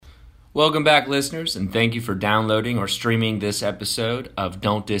Welcome back, listeners, and thank you for downloading or streaming this episode of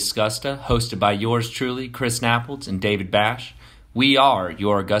Don't Disgusta, hosted by yours truly, Chris Napples and David Bash. We are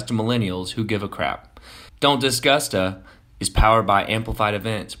your Augusta millennials who give a crap. Don't Disgusta is powered by Amplified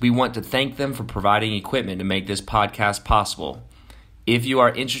Events. We want to thank them for providing equipment to make this podcast possible. If you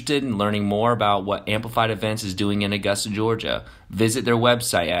are interested in learning more about what Amplified Events is doing in Augusta, Georgia, visit their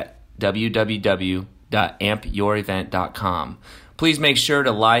website at www.ampyourevent.com. Please make sure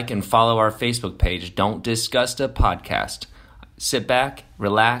to like and follow our Facebook page, Don't Disgusta Podcast. Sit back,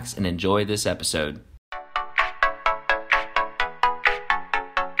 relax, and enjoy this episode.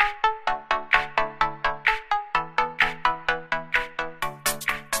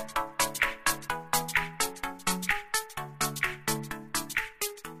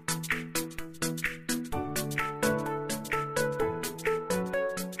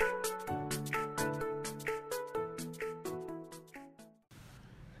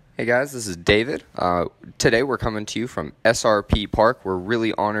 Hey guys, this is David. Today we're coming to you from SRP Park. We're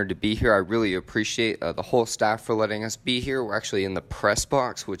really honored to be here. I really appreciate the whole staff for letting us be here. We're actually in the press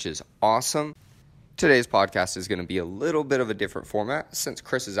box, which is awesome. Today's podcast is going to be a little bit of a different format. Since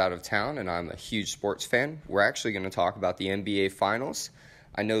Chris is out of town and I'm a huge sports fan, we're actually going to talk about the NBA Finals.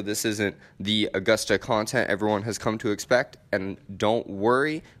 I know this isn't the Augusta content everyone has come to expect, and don't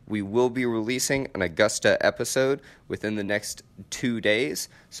worry, we will be releasing an Augusta episode within the next 2 days,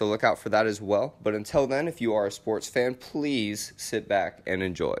 so look out for that as well. But until then, if you are a sports fan, please sit back and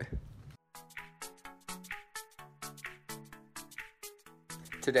enjoy.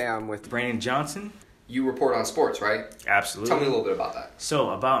 Today I'm with Brandon Johnson. You report on sports, right? Absolutely. Tell me a little bit about that.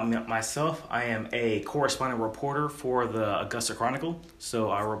 So about myself, I am a correspondent reporter for the Augusta Chronicle. So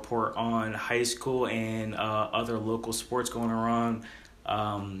I report on high school and other local sports going around.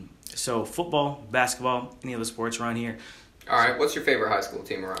 So football, basketball, any other sports around here. All right. What's your favorite high school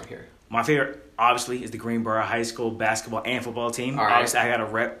team around here? My favorite, obviously, is the Greenboro High School basketball and football team. All right. Obviously, I got to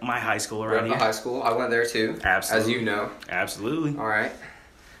rep my high school around here. Rep the high school. I went there too. Absolutely. As you know. Absolutely. All right.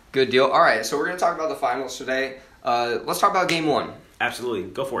 Good deal. All right, so we're going to talk about the finals today. Let's talk about Game 1. Absolutely.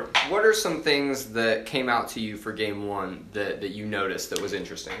 Go for it. What are some things that came out to you for Game 1 that you noticed that was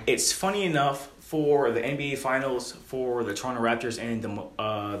interesting? It's funny enough for the NBA Finals for the Toronto Raptors and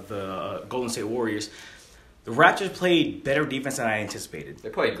the Golden State Warriors. The Raptors played better defense than I anticipated. They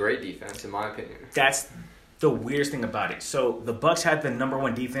played great defense, in my opinion. That's the weirdest thing about it. So the Bucks had the number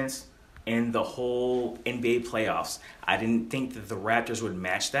one defense in the whole NBA playoffs. I didn't think that the Raptors would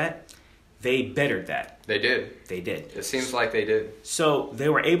match that. They bettered that. They did. They did. It seems like they did. So they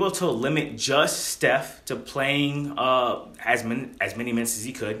were able to limit just Steph to playing as many minutes as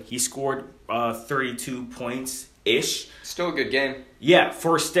he could. He scored 32 points-ish. Still a good game. Yeah,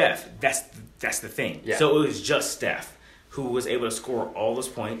 for Steph. That's the thing. Yeah. So it was just Steph who was able to score all those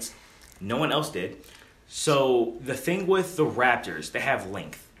points. No one else did. So the thing with the Raptors, they have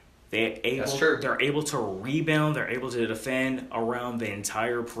length. That's true. They're able to rebound. They're able to defend around the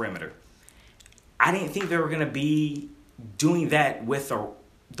entire perimeter. I didn't think they were going to be doing that with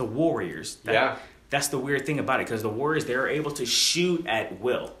the Warriors. That's the weird thing about it, because the Warriors, they're able to shoot at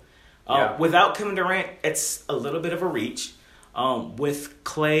will. Without Kevin Durant, it's a little bit of a reach. With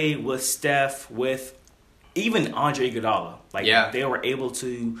Clay, with Steph, with even Andre Iguodala, they were able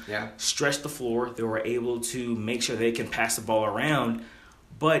to stretch the floor. They were able to make sure they can pass the ball around.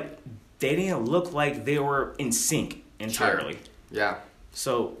 But they didn't look like they were in sync entirely. Sure. Yeah.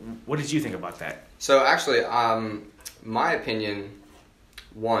 So what did you think about that? So actually, my opinion,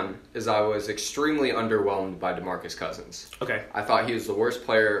 one, is I was extremely underwhelmed by DeMarcus Cousins. Okay. I thought he was the worst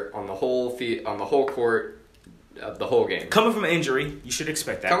player on the whole court of the whole game. Coming from injury, you should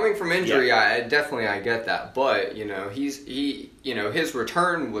expect that. Coming from injury, I get that. But, his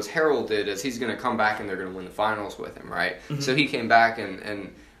return was heralded as he's going to come back and they're going to win the finals with him, right? Mm-hmm. So he came back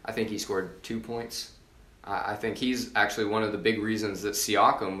and I think he scored 2 points. I think he's actually one of the big reasons that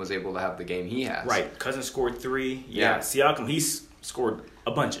Siakam was able to have the game he has. Right. Cousins scored 3. Yeah. Siakam, he's scored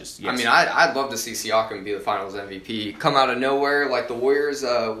a bunches. Yes. I mean, I'd love to see Siakam be the finals MVP. Come out of nowhere like the Warriors.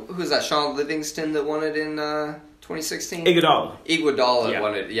 Who's that? Sean Livingston that won it in 2016? Iguodala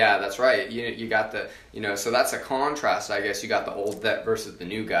won it. Yeah, that's right. You got the, so that's a contrast, I guess. You got the old vet versus the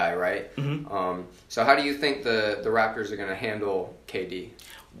new guy, right? Mm-hmm. So how do you think the Raptors are going to handle KD?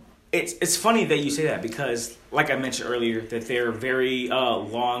 It's funny that you say that, because, like I mentioned earlier, that they're very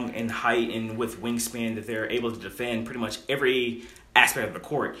long in height and with wingspan, that they're able to defend pretty much every aspect of the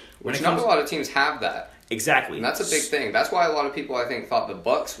court. Not a lot of teams have that. Exactly. And that's a big thing. That's why a lot of people, I think, thought the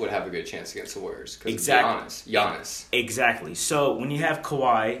Bucks would have a good chance against the Warriors. Exactly. Giannis. Exactly. So when you have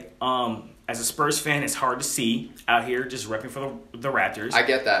Kawhi, As a Spurs fan, it's hard to see out here just repping for the Raptors. I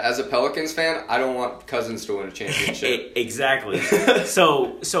get that. As a Pelicans fan, I don't want Cousins to win a championship. Exactly.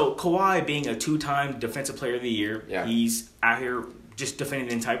 So Kawhi being a 2-time Defensive Player of the Year, he's out here just defending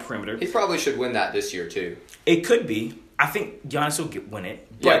the entire perimeter. He probably should win that this year, too. It could be. I think Giannis will win it.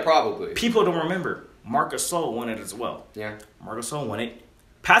 Yeah, probably. People don't remember. Marc Gasol won it as well. Yeah. Marc Gasol won it.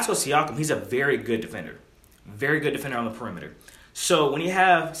 Pascal Siakam, he's a very good defender. Very good defender on the perimeter. So when you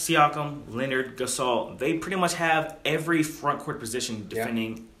have Siakam, Leonard, Gasol, they pretty much have every front court position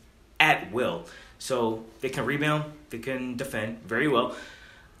defending at will. So they can rebound, they can defend very well.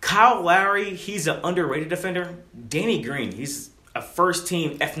 Kyle Lowry, he's an underrated defender. Danny Green, he's a first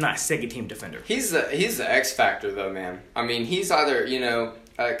team, if not second team defender. He's the X factor though, man. I mean, he's either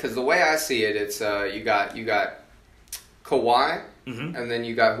because the way I see it, it's you got Kawhi, and then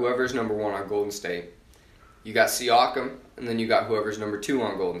you got whoever's number 1 on Golden State. You got Siakam, and then you got whoever's number 2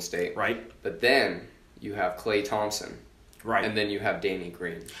 on Golden State. Right. But then you have Klay Thompson. Right. And then you have Danny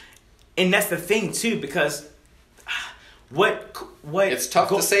Green. And that's the thing, too, because what it's tough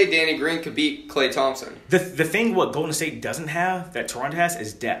to say Danny Green could beat Klay Thompson. The thing what Golden State doesn't have that Toronto has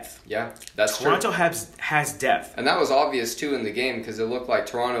is depth. Yeah, that's Toronto true. has depth. And that was obvious, too, in the game because it looked like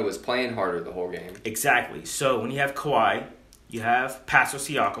Toronto was playing harder the whole game. Exactly. So when you have Kawhi, you have Pascal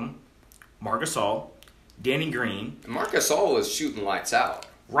Siakam, Marc Gasol, Danny Green. And Marc Gasol was shooting lights out.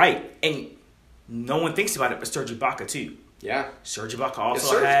 Right. And no one thinks about it but Serge Ibaka, too. Yeah. Serge Ibaka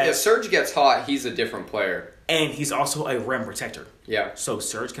also has... If Serge gets hot, he's a different player. And he's also a rim protector. Yeah. So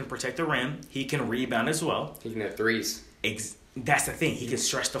Serge can protect the rim. He can rebound as well. He can hit threes. That's the thing. He can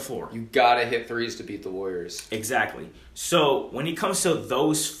stretch the floor. You gotta hit threes to beat the Warriors. Exactly. So when it comes to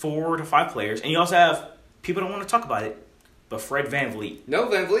those 4 to 5 players, and you also have... People don't want to talk about it, but Fred VanVleet. No,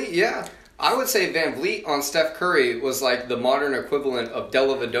 VanVleet, yeah. I would say VanVleet on Steph Curry was like the modern equivalent of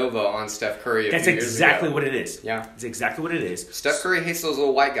Della Vadova on Steph Curry That's exactly what it is. Yeah. That's exactly what it is. Steph Curry hates those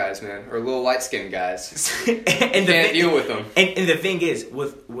little white guys, man. Or little light-skinned guys. And can't deal with them. And the thing is,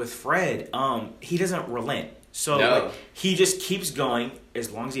 with Fred, he doesn't relent. So he just keeps going as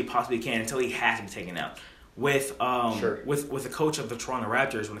long as he possibly can until he has to be taken out. With the coach of the Toronto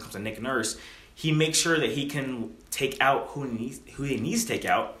Raptors, when it comes to Nick Nurse, he makes sure that he can take out who he needs to take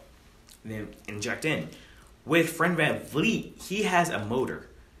out, and then inject in. With Fred VanVleet, he has a motor.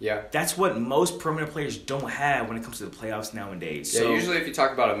 Yeah. That's what most perimeter players don't have when it comes to the playoffs nowadays. Yeah, so, usually if you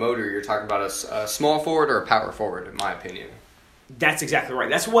talk about a motor, you're talking about a small forward or a power forward, in my opinion. That's exactly right.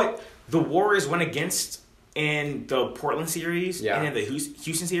 That's what the Warriors went against in the Portland series and in the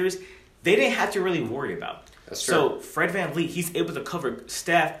Houston series. They didn't have to really worry about. That's true. So Fred VanVleet, he's able to cover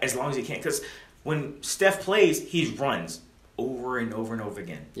Steph as long as he can. Because when Steph plays, he runs over and over and over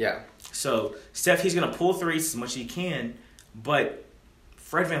again. Yeah. So Steph, he's going to pull threes as much as he can, but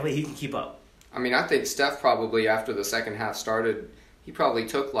Fred VanVleet, he can keep up. I mean, I think Steph probably, after the second half started, he probably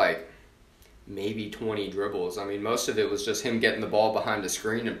took like maybe 20 dribbles. I mean, most of it was just him getting the ball behind the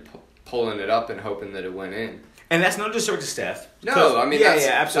screen and pulling it up and hoping that it went in. And that's no disrespect to Steph. No, I mean,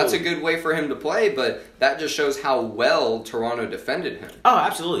 absolutely. That's a good way for him to play, but that just shows how well Toronto defended him. Oh,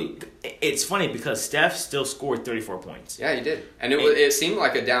 absolutely. It's funny because Steph still scored 34 points. Yeah, he did. And it seemed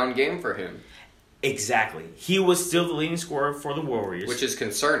like a down game for him. Exactly. He was still the leading scorer for the Warriors. Which is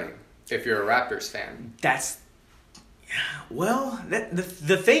concerning if you're a Raptors fan.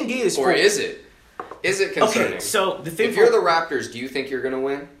 The thing is... Or is it? Is it concerning? Okay, so the thing... If you're the Raptors, do you think you're going to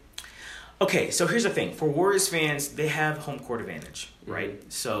win? Okay, so here's the thing. For Warriors fans, they have home court advantage, right? Mm-hmm.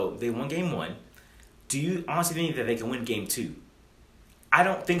 So they won game 1. Do you honestly think that they can win game 2? I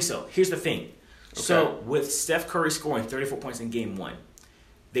don't think so. Here's the thing. Okay. So with Steph Curry scoring 34 points in game 1,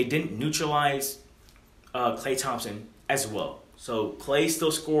 they didn't neutralize Klay Thompson as well. So Klay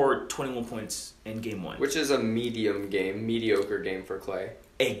still scored 21 points in game 1. Which is a mediocre game for Klay.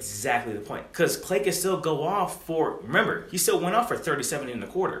 Exactly the point. Because Klay can still go off remember, he still went off for 37 in the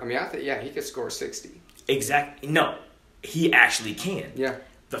quarter. I mean, he could score 60. Exactly. No, he actually can. Yeah.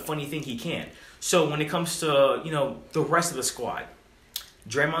 The funny thing, he can. So when it comes to, the rest of the squad,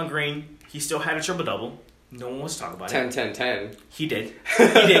 Draymond Green, he still had a triple-double. No one wants to talk about 10-10-10. He did. He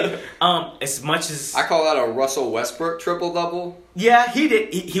did. As much as... I call that a Russell Westbrook triple-double. Yeah, he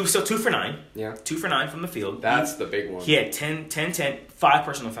did. He was still 2 for 9. Yeah. 2 for 9 from the field. That's the big one. He had 10, 5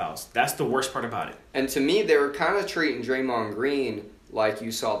 personal fouls. That's the worst part about it. And to me, they were kind of treating Draymond Green like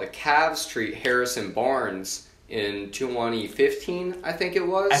you saw the Cavs treat Harrison Barnes in 2015, I think it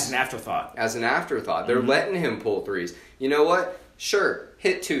was. As an afterthought. They're letting him pull threes. You know what? Sure,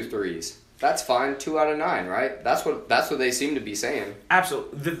 hit 2 threes. That's fine. 2 out of 9, right? That's what they seem to be saying.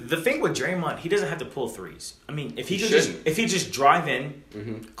 Absolutely. The thing with Draymond, he doesn't have to pull threes. I mean, if he just drive in,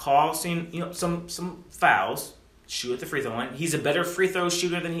 call some fouls, shoot at the free throw line. He's a better free throw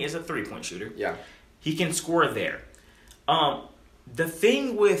shooter than he is a 3-point shooter. Yeah. He can score there. The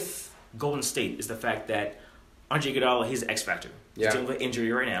thing with Golden State is the fact that Andre Iguodala, he's an X factor. He's dealing with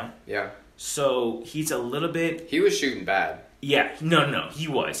injury right now. Yeah. So he's a little bit. He was shooting bad. Yeah. No. He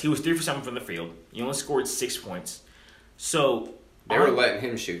was 3 for 7 from the field. He only scored 6 points. So they were letting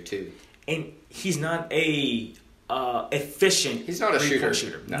him shoot too. And he's not a efficient. He's not a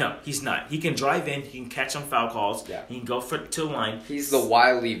shooter. No, he's not. He can drive in. He can catch some foul calls. Yeah. He can go to the line. He's the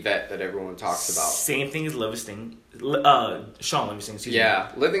wily vet that everyone talks about. Same thing as Sean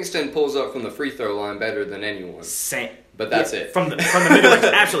Livingston. Livingston pulls up from the free throw line better than anyone. Same. But that's it. From the mid-range,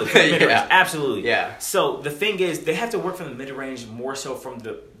 absolutely. From the mid-range, absolutely. Yeah. So the thing is, they have to work from the mid-range more so from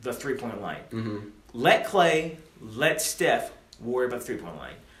the 3-point line. Mm-hmm. Let Clay, let Steph worry about the 3-point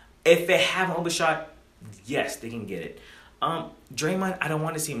line. If they have an open shot, yes, they can get it. Draymond, I don't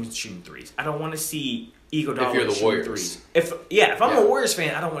want to see him shooting threes. I don't want to see Iguodala shooting threes. If I'm a Warriors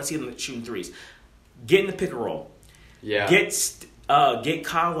fan, I don't want to see them shooting threes. Get in the pick and roll. Yeah. Get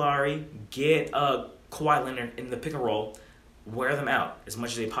Kyle Lowry, get Kawhi Leonard in the pick and roll. Wear them out as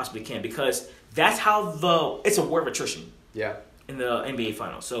much as they possibly can, because that's how it's a war of attrition. Yeah. In the NBA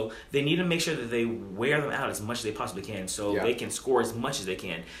Finals. So they need to make sure that they wear them out as much as they possibly can, so they can score as much as they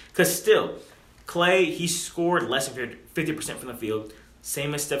can. Because still, Clay, he scored less than 50% from the field.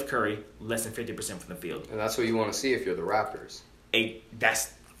 Same as Steph Curry, less than 50% from the field. And that's what you want to see if you're the Raptors.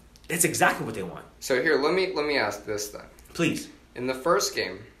 That's exactly what they want. So here, let me ask this then. Please. In the first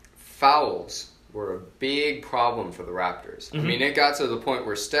game, fouls were a big problem for the Raptors. Mm-hmm. I mean, it got to the point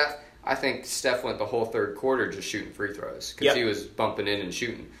where I think Steph went the whole third quarter just shooting free throws because he was bumping in and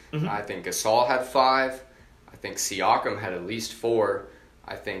shooting. Mm-hmm. I think Gasol had 5. I think Siakam had at least 4.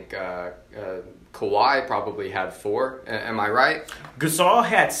 I think Kawhi probably had 4. Am I right? Gasol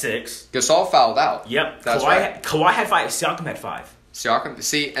had 6. Gasol fouled out. Yep. That's right. Kawhi had 5. Siakam had 5.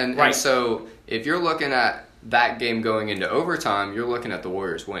 And so if you're looking at that game going into overtime, you're looking at the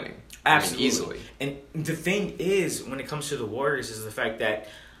Warriors winning. Absolutely. I mean, easily. And the thing is, when it comes to the Warriors, is the fact that,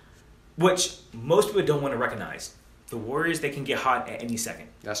 which most people don't want to recognize, the Warriors, they can get hot at any second.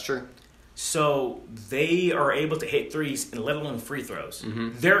 That's true. So they are able to hit threes, and let alone free throws.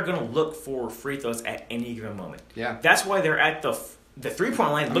 Mm-hmm. They're going to look for free throws at any given moment. Yeah. That's why they're at the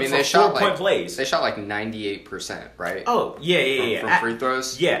 3-point line. Look for 4-point plays. They shot like 98%, right? Oh, yeah. From free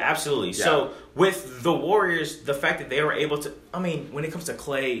throws? Yeah, absolutely. Yeah. So with the Warriors, the fact that they were able to, I mean, when it comes to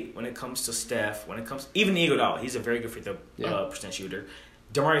Clay, when it comes to Steph, even Iguodala, he's a very good free throw percent shooter.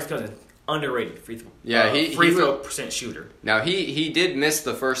 DeMarcus Cousins, underrated free throw percent shooter. Now he did miss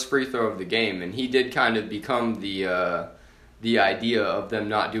the first free throw of the game, and he did kind of become the idea of them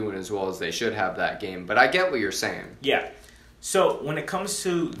not doing as well as they should have that game. But I get what you're saying. Yeah. So when it comes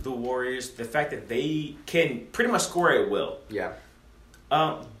to the Warriors, the fact that they can pretty much score at will. Yeah.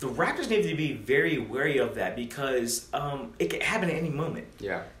 The Raptors need to be very wary of that, because it can happen at any moment.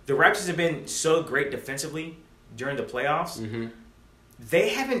 Yeah. The Raptors have been so great defensively during the playoffs. Mm-hmm. They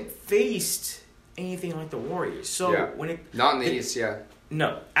haven't faced anything like the Warriors. So not in the East, yeah.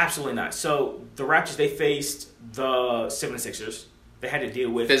 No, absolutely not. So the Raptors, they faced the 76ers. They had to deal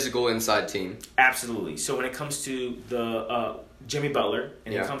with physical inside team. Absolutely. So when it comes to the Jimmy Butler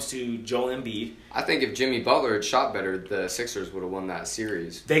and it comes to Joel Embiid, I think if Jimmy Butler had shot better, the Sixers would have won that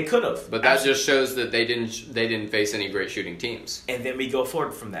series. They could have, but that just shows that they didn't face any great shooting teams. And then we go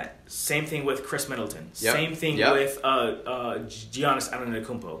forward from that. Same thing with Chris Middleton. Yep. Same thing with Giannis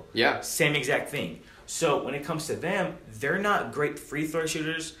Antetokounmpo. Yeah. Same exact thing. So when it comes to them, they're not great free throw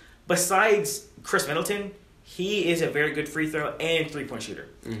shooters. Besides Chris Middleton, he is a very good free throw and 3-point shooter.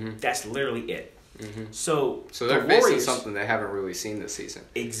 Mm-hmm. That's literally it. Mm-hmm. So they're facing something they haven't really seen this season.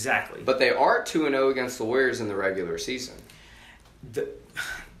 Exactly. But they are 2-0 against the Warriors in the regular season.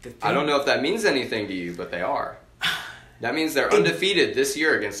 I don't know if that means anything to you, but they are. That means they're undefeated this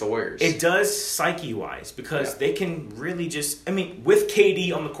year against the Warriors. It does psyche-wise, because they can really just... I mean, with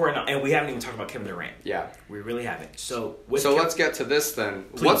KD on the court now, and we haven't even talked about Kevin Durant. Yeah. We really haven't. So let's get to this then.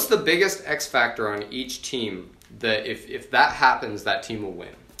 Please. What's the biggest X factor on each team that if that happens, that team will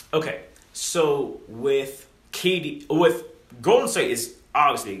win? Okay. So with Golden State is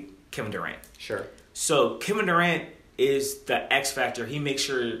obviously Kevin Durant. Sure. So Kevin Durant is the X factor. He makes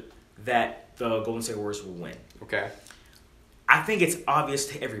sure that the Golden State Warriors will win. Okay. I think it's obvious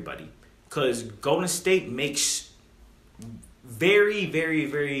to everybody, because Golden State makes very, very,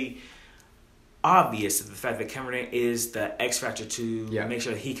 very obvious the fact that Kevin Durant is the X factor to make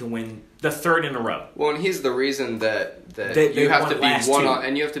sure that he can win the third in a row. Well, and he's the reason that you have to be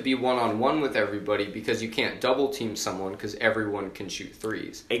you have to be one-on-one with everybody because you can't double team someone because everyone can shoot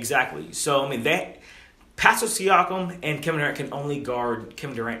threes. Exactly. So I mean Pascal Siakam and Kevin Durant can only guard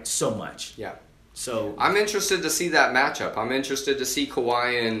Kevin Durant so much. Yeah. So I'm interested to see that matchup. I'm interested to see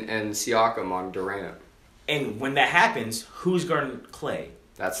Kawhi and Siakam on Durant. And when that happens, who's guarding Klay?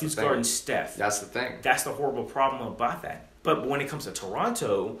 Who's guarding Steph? That's the thing. That's the horrible problem about that. But when it comes to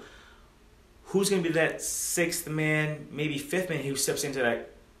Toronto, who's going to be that sixth man, maybe fifth man who steps into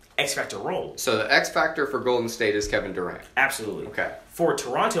that X Factor role? So the X Factor for Golden State is Kevin Durant. Absolutely. Okay. For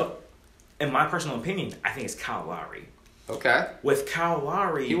Toronto, in my personal opinion, I think it's Kyle Lowry. Okay. With Kyle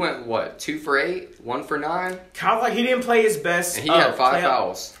Lowry... He went, 2 for 8? 1 for 9? Kyle Lowry, he didn't play his best... And he had 5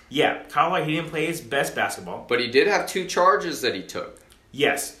 fouls. Yeah, Kyle Lowry, he didn't play his best basketball. But he did have 2 charges that he took.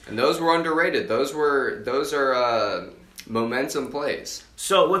 Yes. And those were underrated. Those are momentum plays.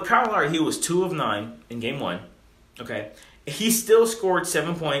 So with Kyle Lowry, he was 2 of 9 in game 1. Okay. He still scored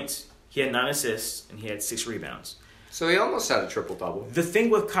 7 points. He had 9 assists, and he had 6 rebounds. So he almost had a triple-double. The thing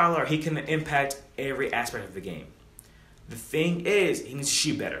with Kyle Lowry, he can impact every aspect of the game. The thing is, he needs to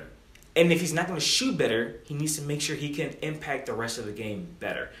shoot better. And if he's not going to shoot better, he needs to make sure he can impact the rest of the game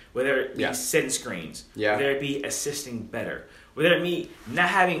better. Whether it be setting screens, whether it be assisting better, whether it be not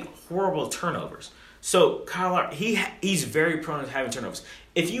having horrible turnovers. So Kyle Lowry, he's very prone to having turnovers.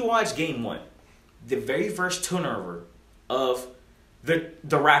 If you watch game 1, the very first turnover of the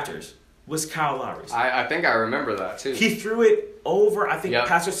Raptors was Kyle Lowry's. I think I remember that too. He threw it over, I think,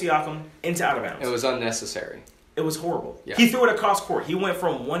 Pascal Siakam into out of bounds. It was unnecessary. It was horrible. Yeah. He threw it across court. He went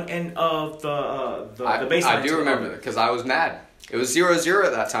from one end of the baseline. I do remember that because I was mad. It was 0-0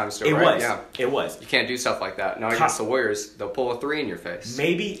 at that time still, right? Yeah. It was. You can't do stuff like that. Now against the Warriors, they'll pull a 3 in your face.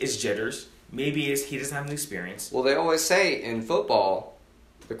 Maybe it's jitters. Maybe it's he doesn't have an experience. Well, they always say in football,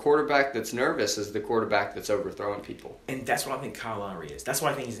 the quarterback that's nervous is the quarterback that's overthrowing people. And that's what I think Kyle Lowry is. That's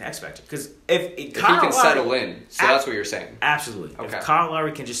why I think he's an X factor. Because if he can settle in, so that's what you're saying. Absolutely. Okay. If Kyle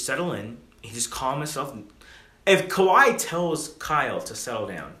Lowry can just settle in, he just calm himself. If Kawhi tells Kyle to settle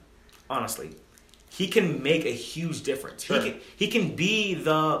down, honestly, he can make a huge difference. Sure. He can be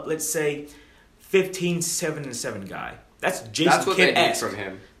the, let's say, 15-7-7 guy. That's Jason Kidd-esque. That's what they need from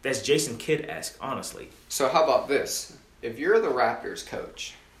him. That's Jason Kidd-esque, honestly. So how about this? If you're the Raptors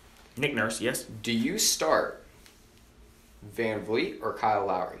coach, Nick Nurse, yes. do you start Van Vliet or Kyle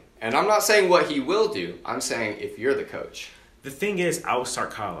Lowry? And I'm not saying what he will do. I'm saying if you're the coach. The thing is, I would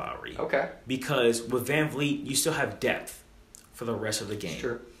start Kyle Lowry. Okay. Because with Van Vliet, you still have depth for the rest of the game.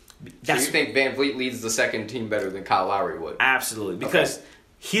 Sure. So you think Van Vliet leads the second team better than Kyle Lowry would? Absolutely. Because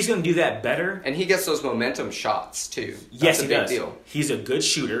he's going to do that better. And he gets those momentum shots, too. Yes, he does. That's a big deal. He's a good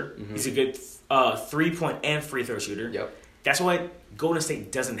shooter. Mm-hmm. He's a good 3-point and free throw shooter. Yep. That's what Golden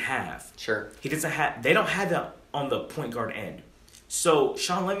State doesn't have. Sure. They don't have that on the point guard end. So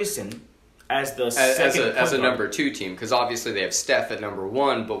Sean Livingston, as a number 2 team, because obviously they have Steph at number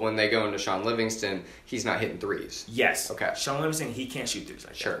 1, but when they go into Sean Livingston, he's not hitting threes. Yes. Okay. Sean Livingston, he can't shoot threes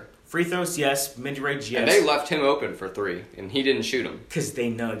like that. Sure. Free throws, yes. Mid-range, yes. And they left him open for 3, and he didn't shoot them. Because they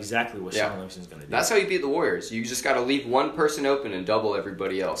know exactly what Sean Livingston's going to do. That's how you beat the Warriors. You just got to leave one person open and double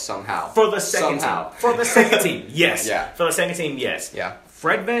everybody else somehow. For the second team. For the second team, yes. Yeah. For the second team, yes. Yeah.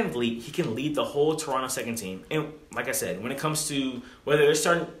 Fred VanVleet, he can lead the whole Toronto second team. And like I said, when it comes to whether they're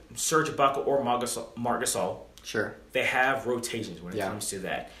starting Serge Ibaka or Marc Gasol, sure, they have rotations when it comes to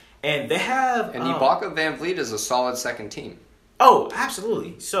that. And they have... And Ibaka VanVleet is a solid second team. Oh,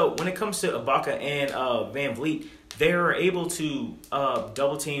 absolutely. So when it comes to Ibaka and VanVleet, they're able to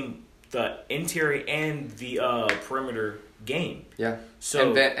double team the interior and the perimeter game. Yeah.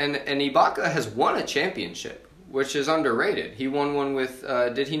 So and Ibaka has won a championship, which is underrated. He won one with.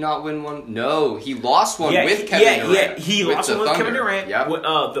 Did he not win one? No, he lost one with Kevin Durant. Yeah, he lost one with Kevin Durant. Yep. With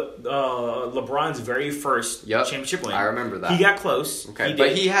LeBron's very first championship win. I remember that. He got close. Okay,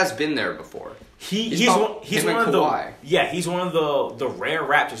 but he has been there before. He's one of he's one of the rare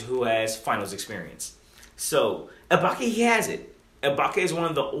Raptors who has finals experience. So Ibaka, he has it. Ibaka is one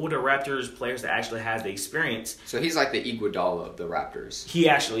of the older Raptors players that actually has the experience. So he's like the Iguodala of the Raptors. He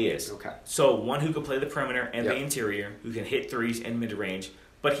actually is. Okay. So one who can play the perimeter and the interior, who can hit threes in mid-range,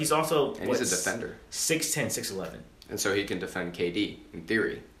 but he's also he's a defender. 6'10", 6'11". And so he can defend KD in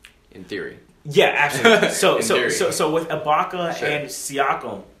theory. Yeah, absolutely. So with Ibaka and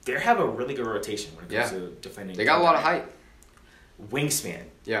Siakam, they have a really good rotation when it comes to defending. They got a lot of height. Wingspan.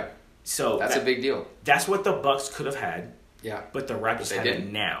 Yeah. So that's a big deal. That's what the Bucks could have had. Yeah. But the Raptors have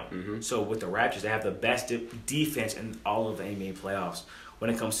it now. Mm-hmm. So with the Raptors, they have the best defense in all of the NBA playoffs. when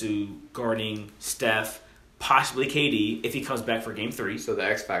it comes to guarding Steph, possibly KD if he comes back for Game 3. So the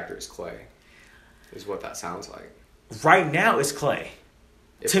X factor is Klay, is what that sounds like. Right now, it's Klay.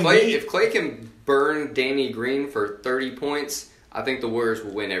 If Klay can burn Danny Green for 30 points, I think the Warriors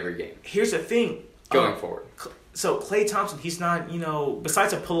will win every game. Here's the thing. Going forward. So Klay Thompson, he's not,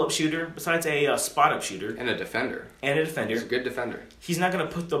 besides a pull-up shooter, besides a spot-up shooter. And a defender. He's a good defender. He's not going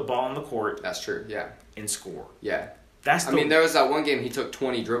to put the ball on the court. That's true, yeah. And score. Yeah. There was that one game he took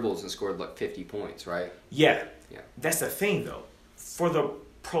 20 dribbles and scored like 50 points, right? Yeah. That's the thing, though. For the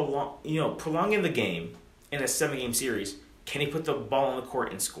prolonging the game in a 7-game series, can he put the ball on the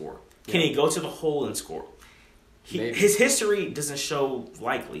court and score? Can he go to the hole and score? His history doesn't show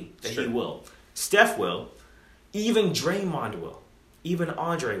likely that he will. Steph will. Even Draymond will. Even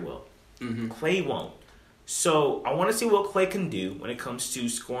Andre will. Mm-hmm. Klay won't. So I want to see what Klay can do when it comes to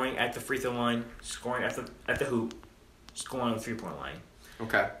scoring at the free throw line, scoring at the hoop, scoring on the 3-point line.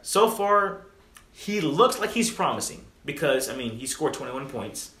 Okay. So far, he looks like he's promising because, he scored 21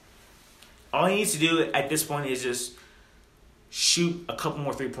 points. All he needs to do at this point is just shoot a couple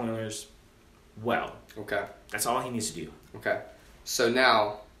more 3-pointers well. Okay. That's all he needs to do. Okay. So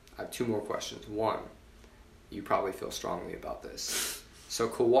now, I have 2 more questions. One, you probably feel strongly about this. So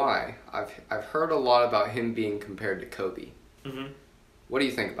Kawhi, I've heard a lot about him being compared to Kobe. Mm-hmm. What do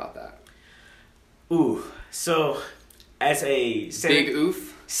you think about that? Ooh, so as a big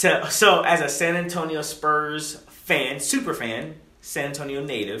oof. So as a San Antonio Spurs fan, super fan, San Antonio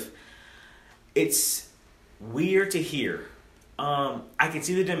native, it's weird to hear. I can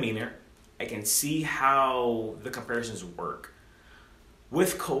see the demeanor. I can see how the comparisons work.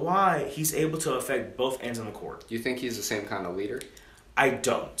 With Kawhi, he's able to affect both ends on the court. Do you think he's the same kind of leader? I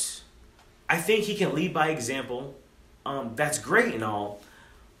don't. I think he can lead by example. That's great and all,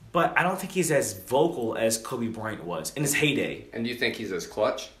 but I don't think he's as vocal as Kobe Bryant was in his heyday. And do you think he's as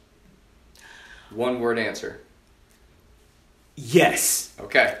clutch? 1-word answer. Yes.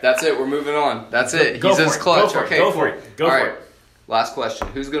 Okay, that's it. We're moving on. That's it. He's as clutch. Okay, go for it. Go for it. Last question.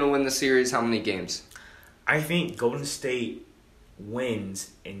 Who's going to win the series? How many games? I think Golden State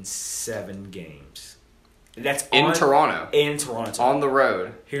wins in 7 games. That's in Toronto. In Toronto. On the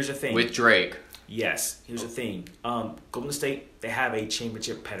road. Here's the thing. With Drake. Yes. Here's the thing. Golden State, they have a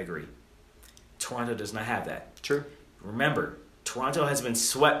championship pedigree. Toronto does not have that. True. Remember, Toronto has been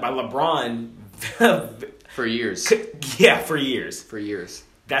swept by LeBron for years. Yeah, for years. For years.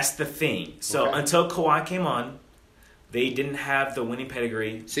 That's the thing. So until Kawhi came on, they didn't have the winning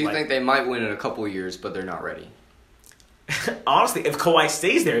pedigree. So you think they might win in a couple of years, but they're not ready? Honestly, if Kawhi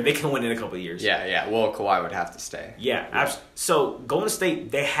stays there, they can win in a couple of years. Yeah. Well, Kawhi would have to stay. Yeah. So Golden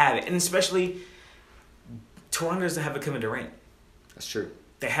State, they have it. And especially, Toronto doesn't have a Kevin Durant. That's true.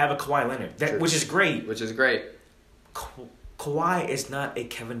 They have a Kawhi Leonard, which is great. Kawhi is not a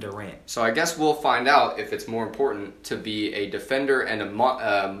Kevin Durant. So I guess we'll find out if it's more important to be a defender and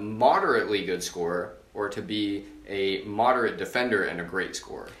a moderately good scorer or to be a moderate defender and a great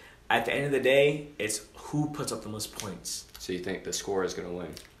scorer. At the end of the day, it's who puts up the most points. So you think the scorer is going to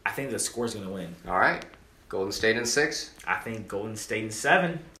win? I think the score is going to win. All right. Golden State in 6? I think Golden State in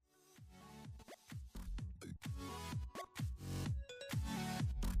 7.